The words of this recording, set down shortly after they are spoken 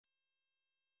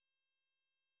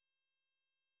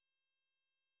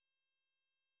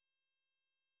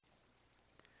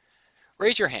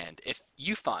raise your hand if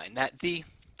you find that the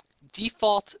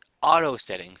default auto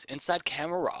settings inside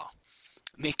Camera Raw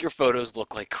make your photos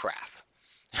look like crap.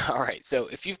 Alright, so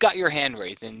if you've got your hand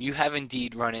raised, then you have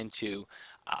indeed run into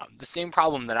the same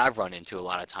problem that I've run into a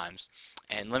lot of times.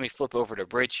 And let me flip over to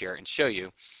Bridge here and show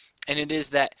you. And it is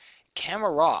that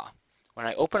Camera Raw, when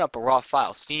I open up a RAW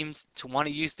file, seems to want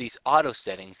to use these auto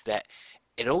settings that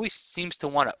it always seems to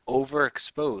want to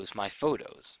overexpose my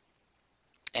photos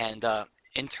and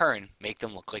in turn make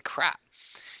them look like crap.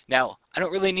 Now, I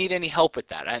don't really need any help with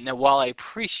that. And while I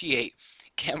appreciate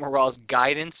Camera Raw's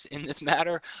guidance in this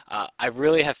matter, I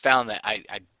really have found that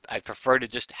I prefer to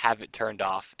just have it turned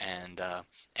off and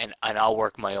I'll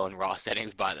work my own RAW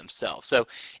settings by themselves. So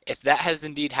if that has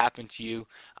indeed happened to you,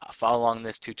 follow along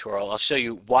this tutorial. I'll show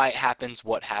you why it happens,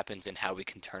 what happens, and how we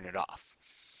can turn it off.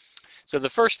 So the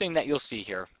first thing that you'll see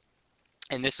here,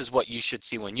 and this is what you should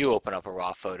see when you open up a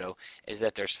RAW photo, is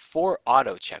that there's 4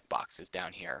 auto checkboxes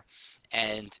down here.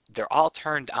 And they're all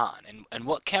turned on. And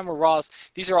what Camera Raw's,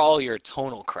 these are all your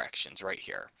tonal corrections right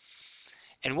here.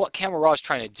 And what Camera Raw is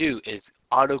trying to do is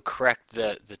auto-correct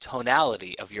the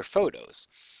tonality of your photos.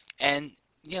 And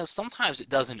you know, sometimes it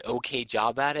does an okay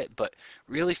job at it, but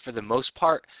really for the most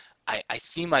part, I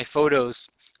see my photos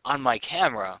on my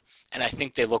camera and I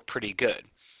think they look pretty good.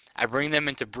 I bring them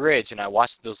into Bridge and I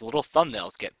watch those little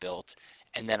thumbnails get built,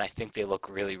 and then I think they look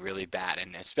really, really bad,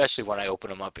 and especially when I open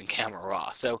them up in Camera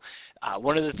Raw. So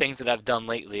one of the things that I've done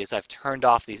lately is I've turned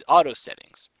off these auto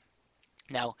settings.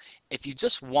 Now, if you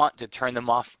just want to turn them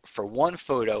off for one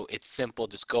photo, it's simple.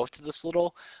 Just go up to this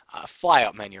little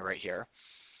flyout menu right here,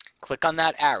 click on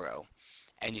that arrow,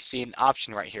 and you see an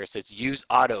option right here. It says Use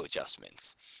Auto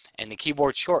Adjustments. And the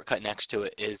keyboard shortcut next to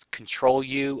it is Control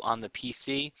U on the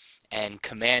PC and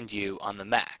Command U on the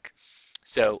Mac.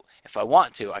 So if I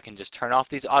want to, I can just turn off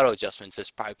these auto adjustments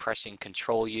just by pressing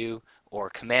Control U or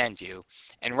Command U.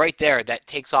 And right there, that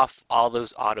takes off all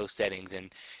those auto settings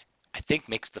and I think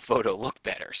makes the photo look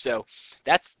better. So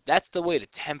that's the way to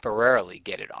temporarily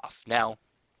get it off. Now,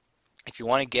 if you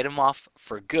want to get them off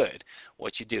for good,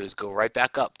 what you do is go right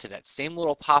back up to that same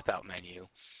little pop-out menu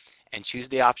and choose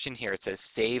the option here. It says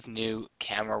Save New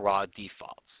Camera Raw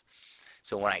Defaults.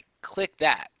 So when I click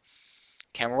that,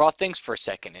 Camera Raw thinks for a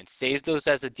second and saves those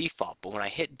as a default, but when I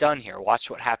hit done here, watch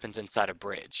what happens inside of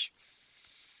Bridge.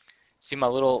 See my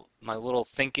little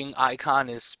thinking icon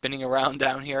is spinning around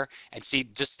down here, and see,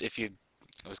 just if you,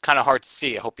 it was kind of hard to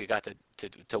see, I hope you got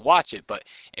to watch it, but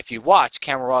if you watch,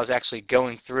 Camera Raw is actually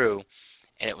going through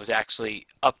and it was actually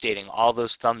updating all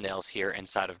those thumbnails here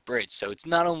inside of Bridge. So it's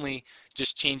not only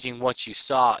just changing what you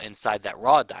saw inside that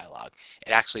RAW dialog,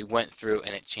 it actually went through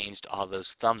and it changed all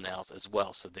those thumbnails as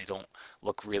well so they don't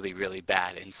look really, really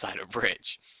bad inside of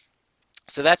Bridge.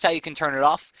 So that's how you can turn it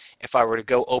off. If I were to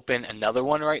go open another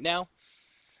one right now,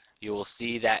 you will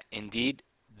see that indeed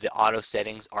the auto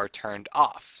settings are turned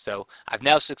off. So I've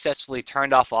now successfully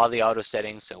turned off all the auto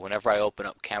settings, so whenever I open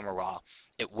up Camera Raw,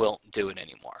 it won't do it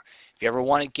anymore. If you ever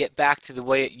want to get back to the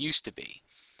way it used to be,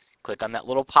 click on that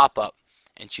little pop-up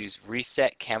and choose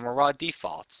Reset Camera Raw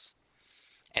Defaults,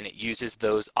 and it uses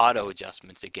those auto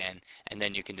adjustments again, and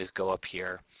then you can just go up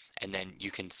here and then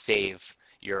you can save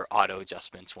your auto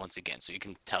adjustments once again. So you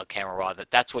can tell Camera Raw that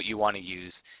that's what you want to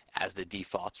use as the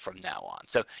defaults from now on.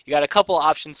 So you got a couple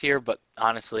options here, but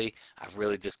honestly, I've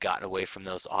really just gotten away from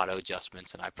those auto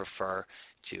adjustments, and I prefer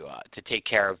to take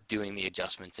care of doing the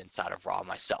adjustments inside of RAW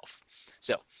myself.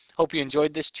 So hope you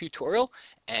enjoyed this tutorial,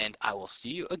 and I will see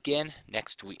you again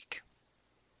next week.